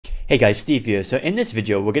Hey guys, Steve here. So in this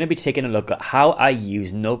video, we're going to be taking a look at how I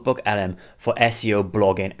use NotebookLM for SEO,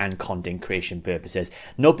 blogging, and content creation purposes.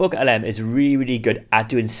 NotebookLM is really good at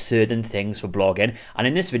doing certain things for blogging. And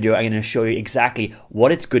in this video, I'm going to show you exactly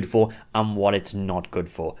what it's good for and what it's not good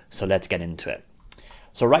for. So let's get into it.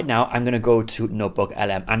 So right now, I'm going to go to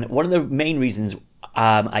NotebookLM. And one of the main reasons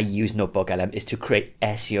I use NotebookLM is to create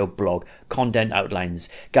SEO blog content outlines.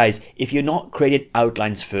 Guys, if you're not creating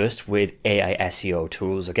outlines first with AI SEO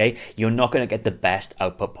tools, okay, you're not going to get the best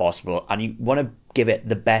output possible, and you want to give it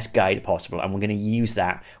the best guide possible, and we're going to use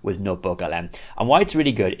that with NotebookLM. And why it's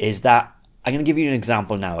really good is that I'm going to give you an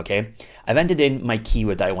example now, okay? I've entered in my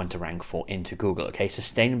keyword that I want to rank for into Google, okay?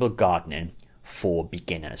 Sustainable gardening for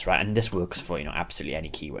beginners, right? And this works for, absolutely any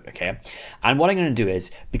keyword, okay? And what I'm going to do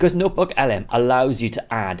is, because NotebookLM allows you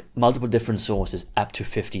to add multiple different sources, up to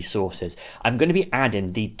 50 sources, I'm going to be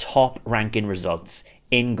adding the top ranking results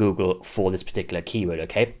in Google for this particular keyword,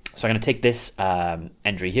 okay? So I'm going to take this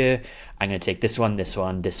entry here, I'm going to take this one, this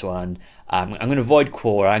one, this one. I'm going to avoid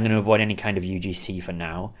Quora, I'm going to avoid any kind of UGC for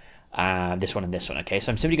now. This one and this one, okay?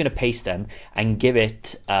 So I'm simply going to paste them and give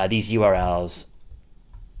it these URLs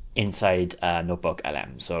inside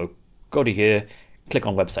NotebookLM. So go to here, click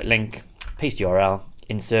on website link, paste URL,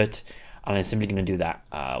 insert, and I'm simply going to do that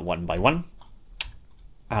one by one.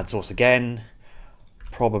 Add source again.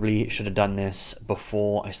 Probably should have done this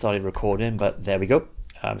before I started recording, but there we go.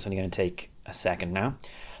 It's only going to take a second now.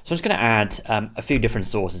 So I'm just going to add a few different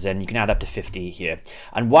sources in. You can add up to 50 here.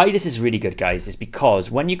 And why this is really good, guys, is because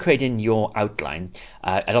when you're creating your outline,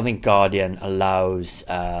 I don't think Guardian allows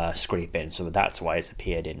scraping, so that's why it's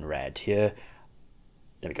appeared in red here.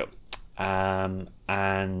 There we go. And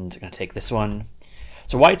I'm going to take this one.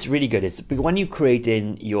 So why it's really good is when you're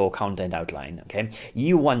creating your content outline, okay,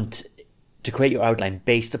 you want to create your outline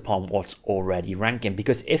based upon what's already ranking,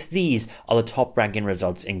 because if these are the top ranking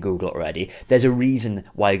results in Google already, there's a reason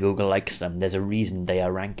why Google likes them. There's a reason they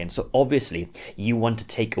are ranking. So obviously you want to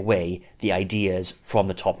take away the ideas from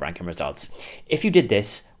the top ranking results. If you did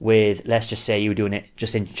this with, let's just say you were doing it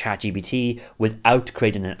just in ChatGPT without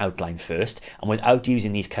creating an outline first and without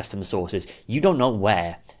using these custom sources, you don't know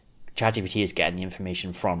where ChatGPT is getting the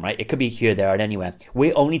information from, right? It could be here, there, and anywhere.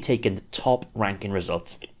 We're only taking the top ranking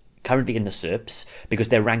results currently in the SERPs because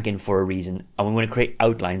they're ranking for a reason, and we want to create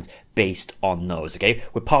outlines based on those, okay?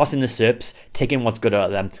 We're parsing the SERPs, taking what's good out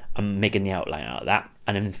of them and making the outline out of that,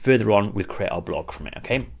 and then further on we'll create our blog from it,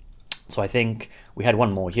 okay? So I think we had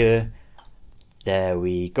one more here. There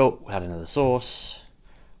we go. We'll add another source,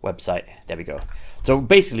 website, there we go. So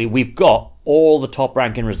basically we've got all the top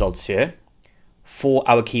ranking results here for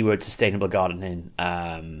our keyword sustainable gardening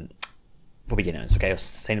for beginners, okay?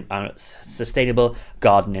 Sustainable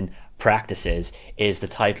gardening practices is the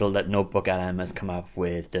title that NotebookLM has come up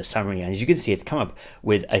with, the summary, and as you can see, it's come up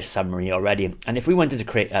with a summary already. And if we wanted to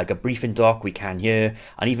create like a briefing doc, we can here,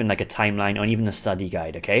 and even like a timeline, or even a study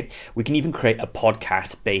guide, okay? We can even create a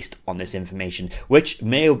podcast based on this information, which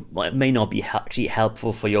may or may not be actually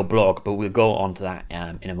helpful for your blog, but we'll go on to that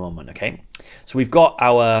in a moment, okay? So we've got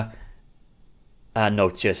our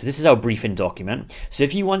notes here. So this is our briefing document. So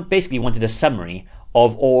if you basically wanted a summary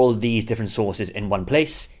of all these different sources in one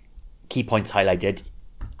place, key points highlighted,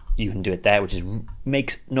 you can do it there, which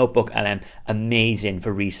makes NotebookLM amazing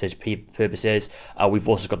for research purposes. We've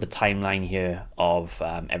also got the timeline here of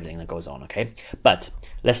everything that goes on, okay? But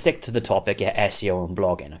let's stick to the topic here, SEO and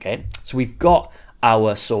blogging, okay? So we've got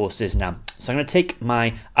our sources now. So I'm going to take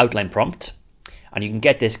my outline prompt. And you can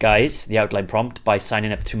get this, guys, the outline prompt, by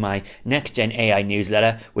signing up to my Next Gen AI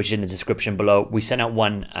newsletter, which is in the description below. We send out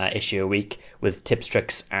one issue a week with tips,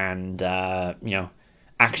 tricks, and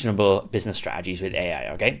actionable business strategies with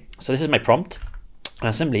AI. Okay, so this is my prompt, and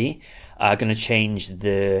I'm simply going to change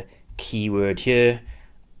the keyword here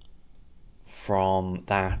from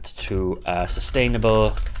that to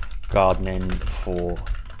sustainable gardening for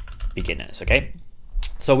beginners. Okay.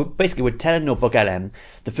 So basically we're telling NotebookLM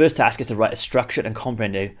the first task is to write a structured and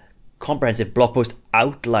comprehensive blog post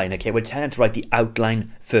outline, okay? We're telling it to write the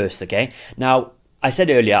outline first, okay? Now, I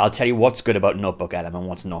said earlier, I'll tell you what's good about NotebookLM and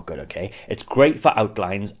what's not good, okay? It's great for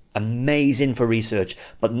outlines, amazing for research,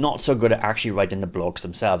 but not so good at actually writing the blogs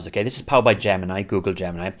themselves, okay? This is powered by Gemini, Google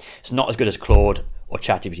Gemini. It's not as good as Claude or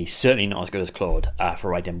ChatGPT, certainly not as good as Claude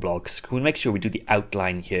for writing blogs. We'll make sure we do the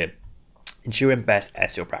outline here. Ensuring best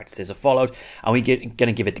SEO practices are followed, and we're going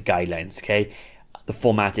to give it the guidelines, okay? The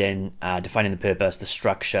formatting, defining the purpose, the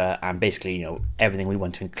structure, and basically, everything we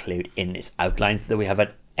want to include in this outline so that we have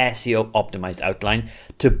an SEO-optimized outline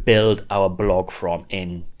to build our blog from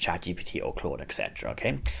in ChatGPT or Claude, etc.,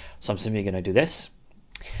 okay? So I'm simply going to do this.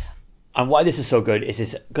 And why this is so good is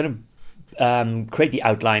it's going to create the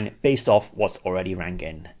outline based off what's already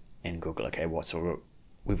ranking in Google. Okay,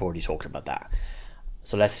 we've already talked about that.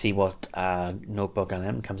 So let's see what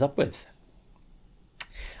NotebookLM comes up with.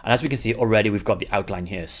 And as we can see already, we've got the outline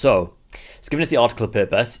here. So it's given us the article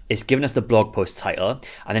purpose, it's given us the blog post title,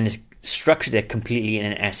 and then it's structured it completely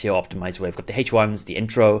in an SEO optimized way. We've got the H1s, the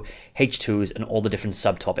intro, H2s, and all the different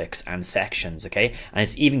subtopics and sections, okay? And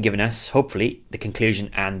it's even given us, hopefully, the conclusion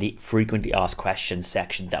and the frequently asked questions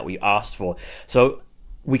section that we asked for. So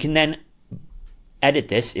we can then edit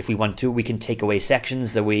this if we want to. We can take away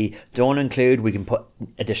sections that we don't include. We can put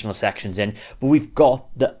additional sections in, but we've got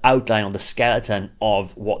the outline or the skeleton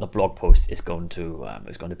of what the blog post is going to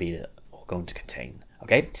contain.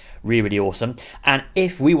 Okay, really awesome. And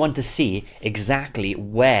if we want to see exactly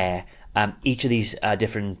where each of these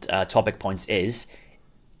different topic points is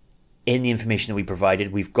in the information that we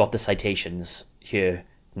provided, we've got the citations here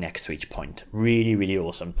next to each point. Really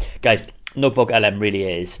awesome, guys. NotebookLM really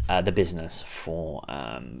is the business for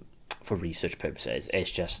research purposes.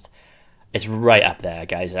 It's right up there,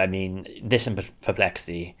 guys. I mean, this and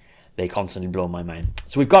Perplexity, they constantly blow my mind.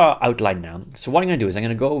 So we've got our outline now. So what I'm going to do is I'm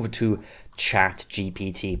going to go over to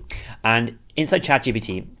ChatGPT, and inside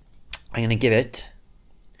ChatGPT, I'm going to give it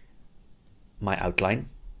my outline.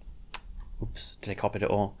 Oops, did I copy it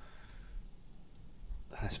all?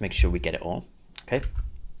 Let's make sure we get it all. Okay.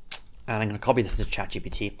 And I'm going to copy this to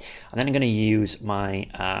ChatGPT, and then I'm going to use my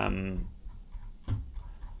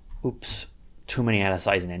too many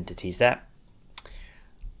LSIs and entities there.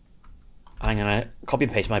 I'm going to copy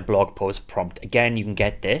and paste my blog post prompt. Again, you can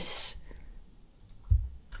get this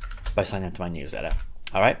by signing up to my newsletter.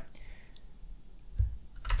 All right.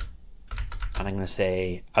 And I'm going to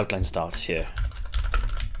say outline starts here.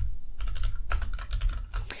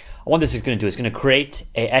 And what this is going to do is going to create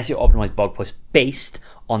a SEO optimized blog post based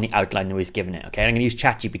on the outline that we've given it. Okay, I'm going to use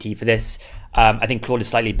ChatGPT for this. I think Claude is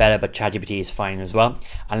slightly better, but ChatGPT is fine as well.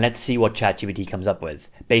 And let's see what ChatGPT comes up with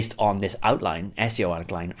based on this outline, SEO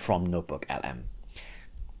outline from NotebookLM. And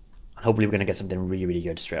hopefully we're going to get something really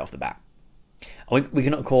good straight off the bat. And we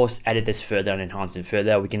can of course edit this further and enhance it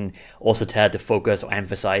further. We can also tell it to focus or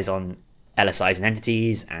emphasize on LSIs and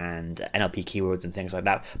entities and NLP keywords and things like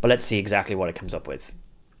that. But let's see exactly what it comes up with.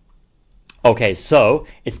 Okay, so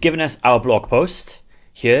it's given us our blog post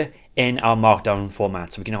here in our markdown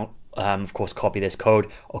format. So we can, of course, copy this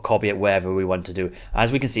code or copy it wherever we want to do.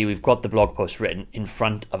 As we can see, we've got the blog post written in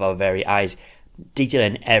front of our very eyes,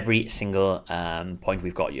 detailing every single point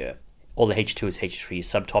we've got here. All the H2s, H3s,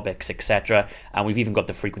 subtopics, etc. And we've even got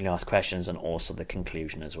the frequently asked questions and also the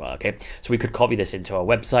conclusion as well, okay? So we could copy this into our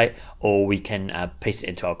website, or we can paste it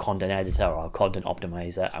into our content editor or our content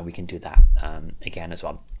optimizer, and we can do that again as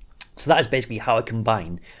well. So that is basically how I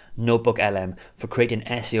combine NotebookLM for creating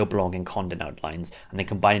SEO blogging content outlines, and then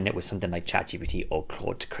combining it with something like ChatGPT or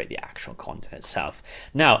Claude to create the actual content itself.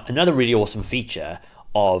 Now, another really awesome feature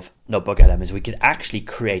of NotebookLM is we could actually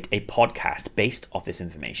create a podcast based off this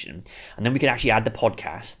information, and then we could actually add the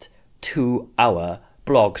podcast to our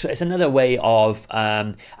blog. So it's another way of,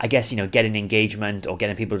 I guess, getting engagement or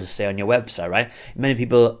getting people to stay on your website, right? Many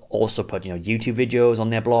people also put, YouTube videos on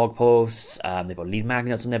their blog posts. They put lead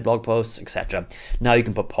magnets on their blog posts, etc. Now you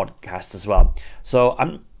can put podcasts as well. So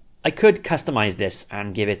I could customize this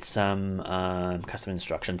and give it some custom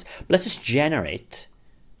instructions. But let's just generate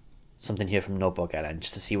something here from NotebookLM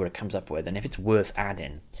just to see what it comes up with and if it's worth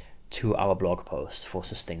adding to our blog post for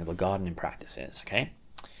sustainable gardening practices, okay?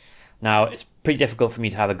 Now, it's pretty difficult for me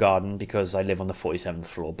to have a garden because I live on the 47th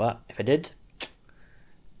floor, but if I did,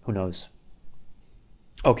 who knows?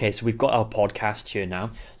 Okay, so we've got our podcast here now.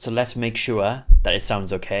 So let's make sure that it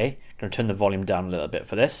sounds okay. I'm going to turn the volume down a little bit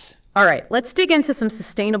for this. All right, let's dig into some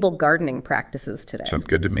sustainable gardening practices today. Sounds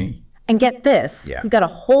good to me. And get this, we've got a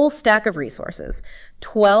whole stack of resources.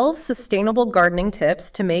 12 sustainable gardening tips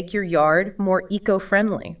to make your yard more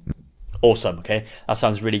eco-friendly. Awesome, okay? That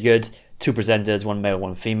sounds really good. 2 presenters, 1 male,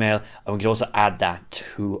 1 female, and we can also add that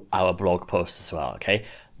to our blog post as well, okay?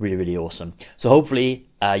 Really awesome. So hopefully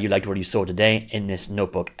you liked what you saw today in this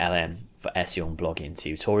NotebookLM for SEO and blogging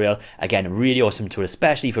tutorial. Again, really awesome tool,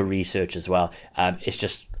 especially for research as well. It's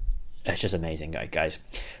just amazing, guys.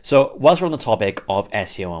 So whilst we're on the topic of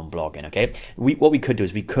SEO and blogging, okay, what we could do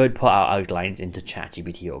is we could put our outlines into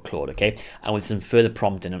ChatGPT or Claude, okay, and with some further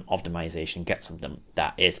prompting and optimization, get something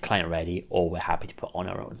that is client ready or we're happy to put on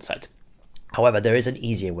our own site. However, there is an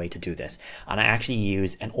easier way to do this, and I actually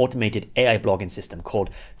use an automated AI blogging system called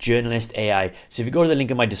Journalist AI. So if you go to the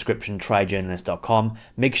link in my description, tryjournalist.com,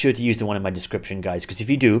 make sure to use the one in my description, guys, because if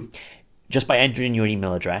you do, just by entering your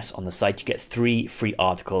email address on the site, you get 3 free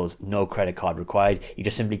articles, no credit card required. You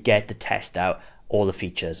just simply get to test out all the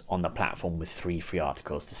features on the platform with 3 free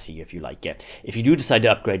articles to see if you like it. If you do decide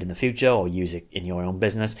to upgrade in the future or use it in your own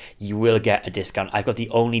business, you will get a discount. I've got the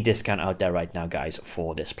only discount out there right now, guys,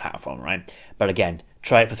 for this platform, right? But again,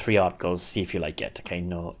 try it for 3 articles, see if you like it. Okay,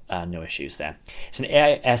 no issues there. It's an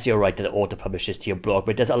AI SEO writer that auto publishes to your blog,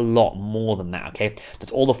 but it does a lot more than that. Okay,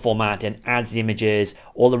 does all the formatting, adds the images,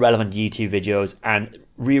 all the relevant YouTube videos, and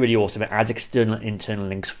really awesome. It adds external and internal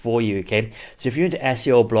links for you. Okay, so if you're into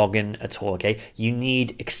SEO blogging at all, okay, you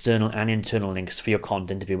need external and internal links for your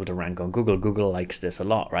content to be able to rank on Google. Google likes this a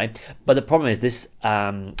lot, right? But the problem is this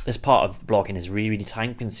this part of blogging is really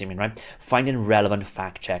time consuming, right? Finding relevant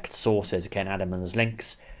fact-checked sources, okay, and add them in those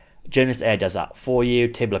links. Journalist AI does that for you,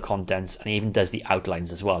 table of contents, and even does the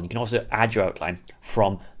outlines as well. You can also add your outline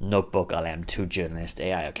from NotebookLM to Journalist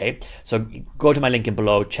AI, okay? So go to my link in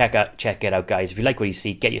below, check it out, guys. If you like what you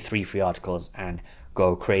see, get your 3 free articles and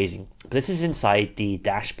go crazy. But this is inside the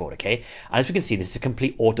dashboard, okay? And as we can see, this is a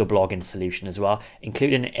complete auto blogging solution as well,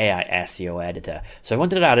 including an AI SEO editor. So I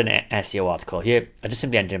wanted to add an SEO article here. I just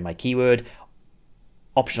simply enter in my keyword,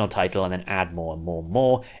 optional title, and then add more and more and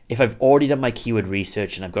more. If I've already done my keyword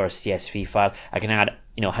research and I've got a CSV file, I can add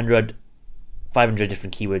 100, 500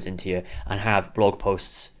 different keywords into here and have blog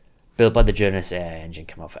posts built by the Journalist AI engine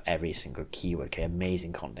come out for every single keyword. Okay,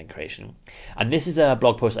 amazing content creation. And this is a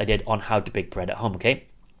blog post I did on how to bake bread at home. Okay,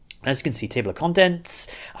 as you can see, table of contents,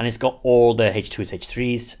 and it's got all the H2s,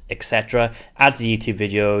 H3s, etc. Adds the YouTube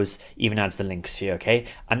videos, even adds the links here, okay?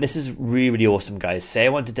 And this is really awesome, guys. Say I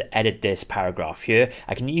wanted to edit this paragraph here.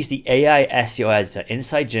 I can use the AI SEO editor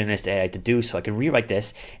inside Journalist AI to do so. I can rewrite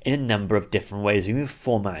this in a number of different ways. We can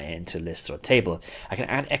format it into a list or a table. I can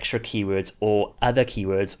add extra keywords or other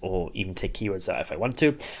keywords, or even take keywords out if I want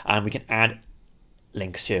to. And we can add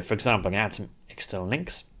links here. For example, I can add some external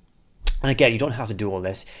links. And again, you don't have to do all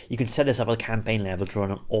this. You can set this up at a campaign level to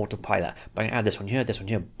run on autopilot. But I can add this one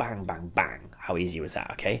here, bang, bang, bang. How easy was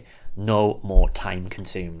that, okay? No more time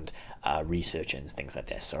consumed researching things like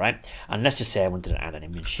this, all right? And let's just say I wanted to add an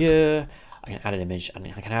image here. I can add an image, and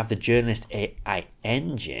I can have the Journalist AI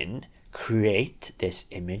engine create this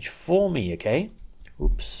image for me, okay?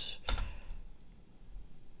 Oops.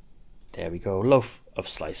 There we go, loaf of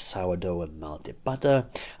sliced sourdough and melted butter.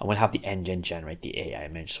 And we'll have the engine generate the AI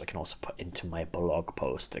image so I can also put into my blog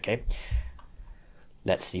post, okay?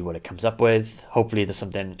 Let's see what it comes up with. Hopefully there's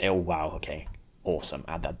something, oh wow, okay. Awesome,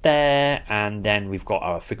 add that there. And then we've got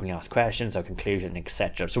our frequently asked questions, our conclusion,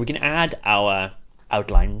 etc. So we can add our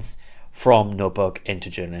outlines from Notebook into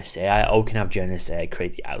Journalist AI, or we can have Journalist AI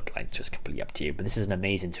create the outline, so it's completely up to you. But this is an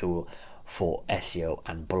amazing tool for SEO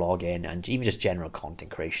and blogging and even just general content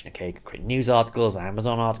creation, okay? You can create news articles,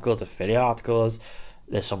 Amazon articles, affiliate articles.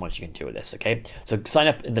 There's so much you can do with this, okay? So sign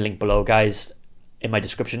up in the link below, guys, in my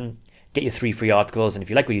description. Get your 3 free articles, and if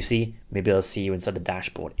you like what you see, maybe I'll see you inside the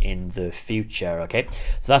dashboard in the future, okay?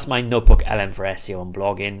 So that's my NotebookLM for SEO and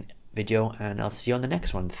blogging video, and I'll see you on the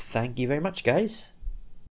next one. Thank you very much, guys.